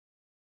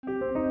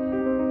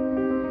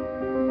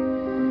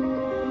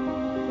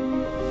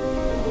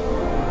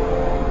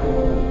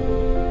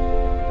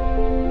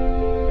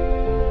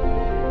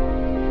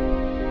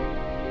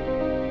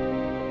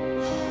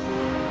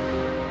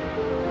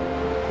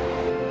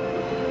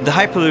The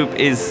Hyperloop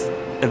is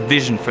a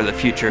vision for the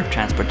future of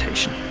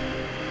transportation.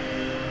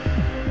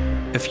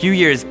 A few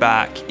years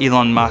back,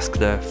 Elon Musk,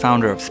 the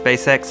founder of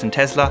SpaceX and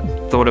Tesla,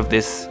 thought of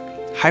this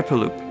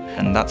Hyperloop.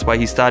 And that's why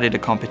he started a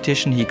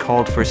competition. He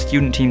called for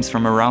student teams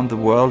from around the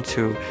world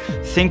to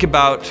think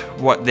about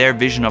what their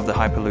vision of the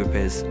Hyperloop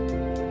is.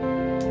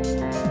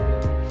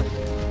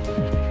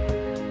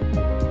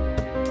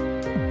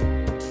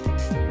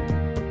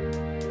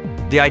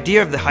 The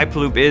idea of the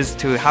Hyperloop is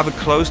to have a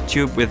closed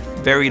tube with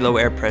very low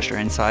air pressure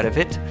inside of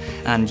it,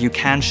 and you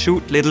can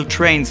shoot little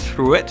trains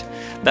through it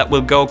that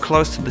will go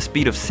close to the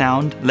speed of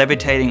sound,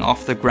 levitating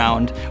off the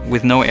ground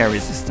with no air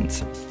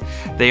resistance.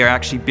 They are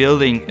actually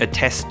building a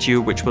test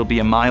tube which will be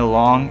a mile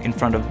long in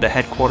front of the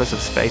headquarters of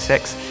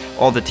SpaceX.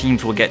 All the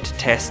teams will get to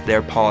test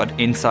their pod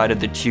inside of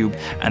the tube,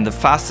 and the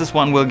fastest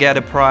one will get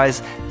a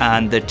prize,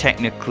 and the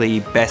technically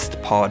best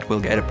pod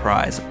will get a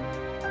prize.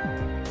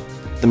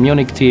 The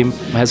Munich team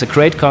has a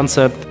great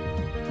concept.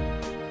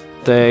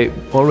 They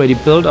already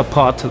built a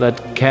pod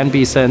that can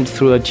be sent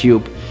through a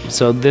tube.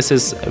 So this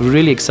is a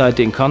really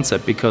exciting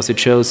concept because it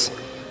shows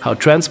how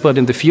transport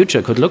in the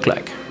future could look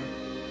like.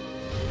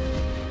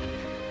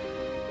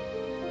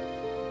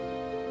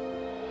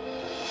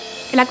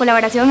 La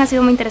colaboración ha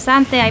sido muy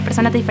interesante, hay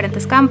personas de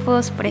diferentes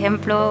campos, por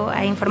ejemplo,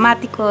 hay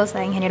informáticos,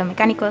 hay ingenieros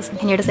mecánicos,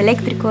 ingenieros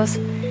eléctricos.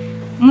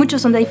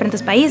 Muchos son de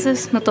diferentes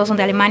países, no todos son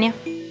de Alemania.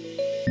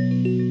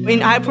 In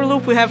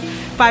Hyperloop we have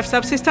 5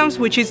 subsystems,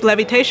 which is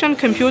levitation,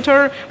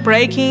 computer,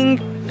 braking,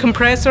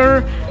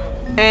 compressor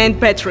and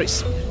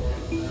batteries.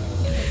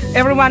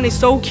 Everyone is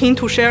so keen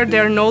to share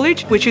their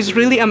knowledge, which is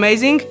really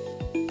amazing.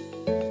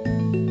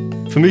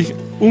 Für mich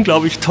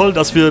unglaublich toll,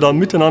 dass wir da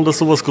miteinander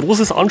so was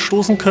Großes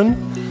anstoßen können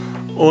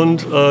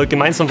und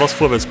gemeinsam was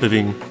vorwärts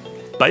bewegen.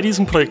 Bei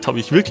diesem Projekt habe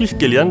ich wirklich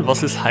gelernt,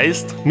 was es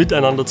heißt,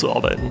 miteinander zu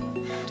arbeiten.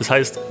 Das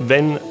heißt,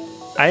 wenn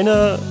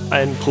einer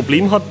ein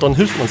Problem hat, dann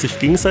hilft man sich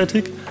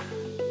gegenseitig.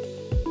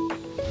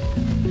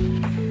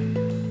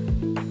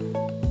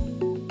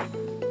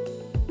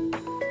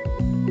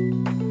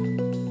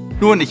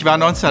 Nun, ich war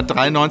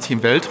 1993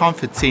 im Weltraum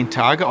für 10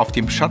 Tage auf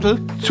dem Shuttle.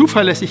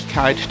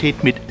 Zuverlässigkeit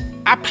steht mit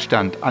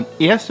Abstand an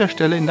erster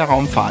Stelle in der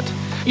Raumfahrt.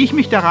 Ich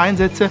mich da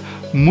reinsetze,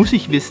 muss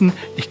ich wissen,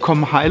 ich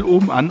komme heil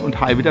oben an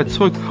und heil wieder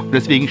zurück. Und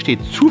deswegen steht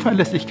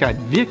Zuverlässigkeit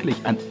wirklich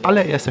an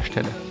allererster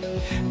Stelle.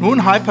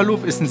 Nun,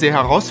 Hyperloop ist ein sehr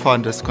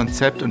herausforderndes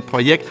Konzept und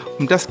Projekt,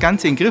 um das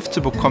Ganze in den Griff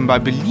zu bekommen bei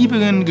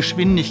beliebigen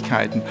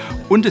Geschwindigkeiten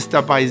und es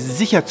dabei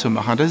sicher zu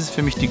machen. Das ist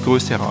für mich die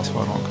größte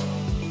Herausforderung.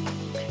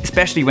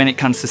 Especially when it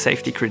comes to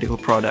safety critical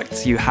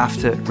products, you have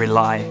to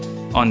rely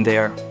on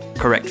their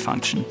correct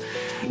function.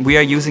 We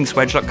are using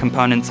Swagelok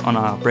components on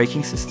our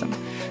braking system,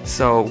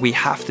 so we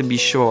have to be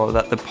sure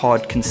that the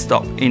pod can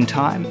stop in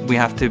time. We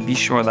have to be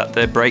sure that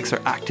the brakes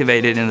are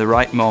activated in the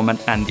right moment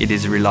and it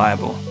is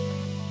reliable.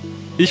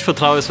 Ich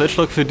vertraue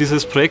Swagelok für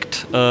dieses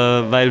Projekt,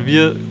 weil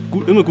wir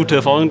immer gute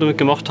Erfahrungen damit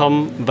gemacht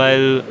haben,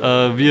 weil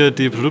wir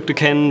die Produkte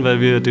kennen, weil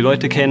wir die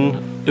Leute kennen,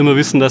 immer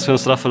wissen, dass wir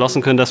uns darauf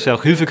verlassen können, dass wir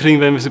auch Hilfe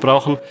kriegen, wenn wir sie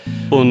brauchen.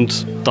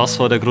 Und das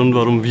war der Grund,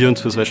 warum wir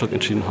uns für Swagelok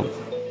entschieden haben.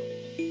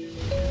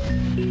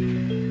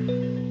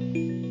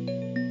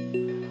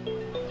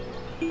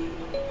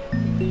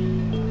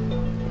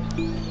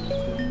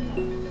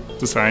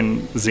 Das ist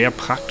ein sehr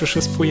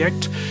praktisches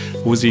Projekt,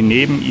 wo Sie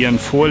neben Ihren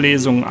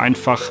Vorlesungen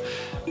einfach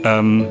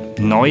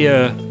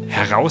neue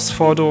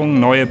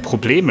Herausforderungen, neue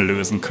Probleme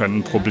lösen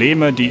können.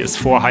 Probleme, die es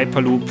vor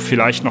Hyperloop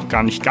vielleicht noch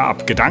gar nicht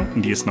gab,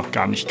 Gedanken, die es noch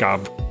gar nicht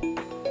gab.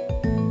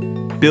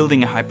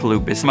 Building a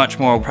Hyperloop is much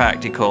more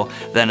practical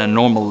than a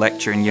normal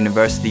lecture in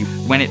university.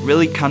 When it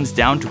really comes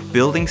down to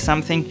building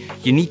something,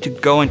 you need to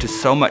go into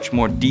so much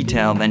more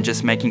detail than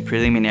just making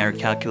preliminary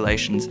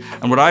calculations.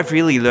 And what I've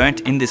really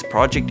learned in this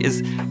project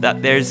is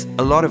that there's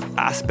a lot of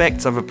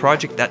aspects of a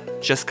project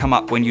that just come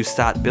up when you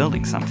start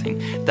building something.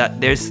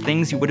 That there's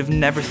things you would have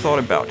never thought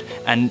about.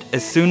 And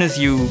as soon as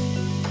you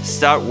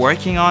start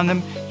working on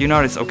them, you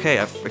notice, okay,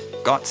 I've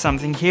got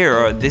something here,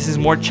 or this is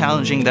more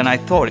challenging than I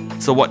thought.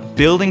 So what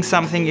building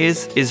something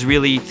is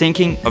really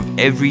thinking of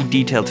every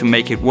detail to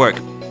make it work.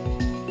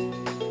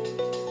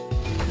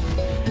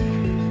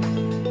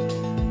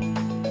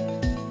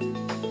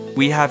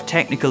 We have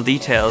technical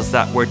details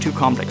that were too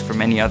complex for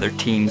many other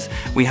teams.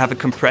 We have a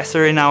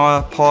compressor in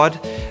our pod.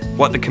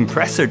 What the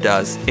compressor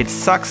does, it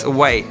sucks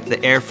away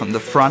the air from the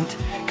front,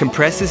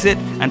 compresses it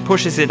and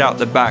pushes it out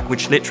the back,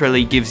 which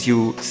literally gives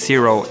you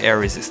 0 air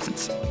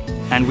resistance.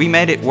 And we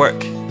made it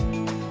work.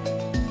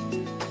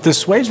 The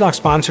Swagelok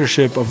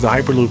sponsorship of the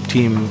Hyperloop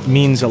team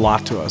means a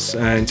lot to us.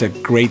 It's a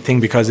great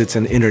thing because it's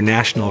an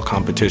international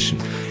competition.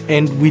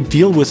 And we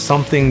deal with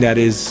something that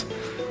is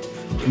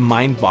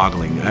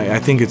mind-boggling. I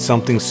think it's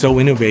something so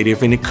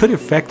innovative, and it could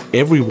affect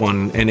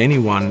everyone and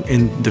anyone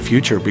in the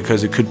future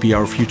because it could be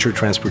our future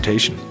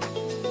transportation.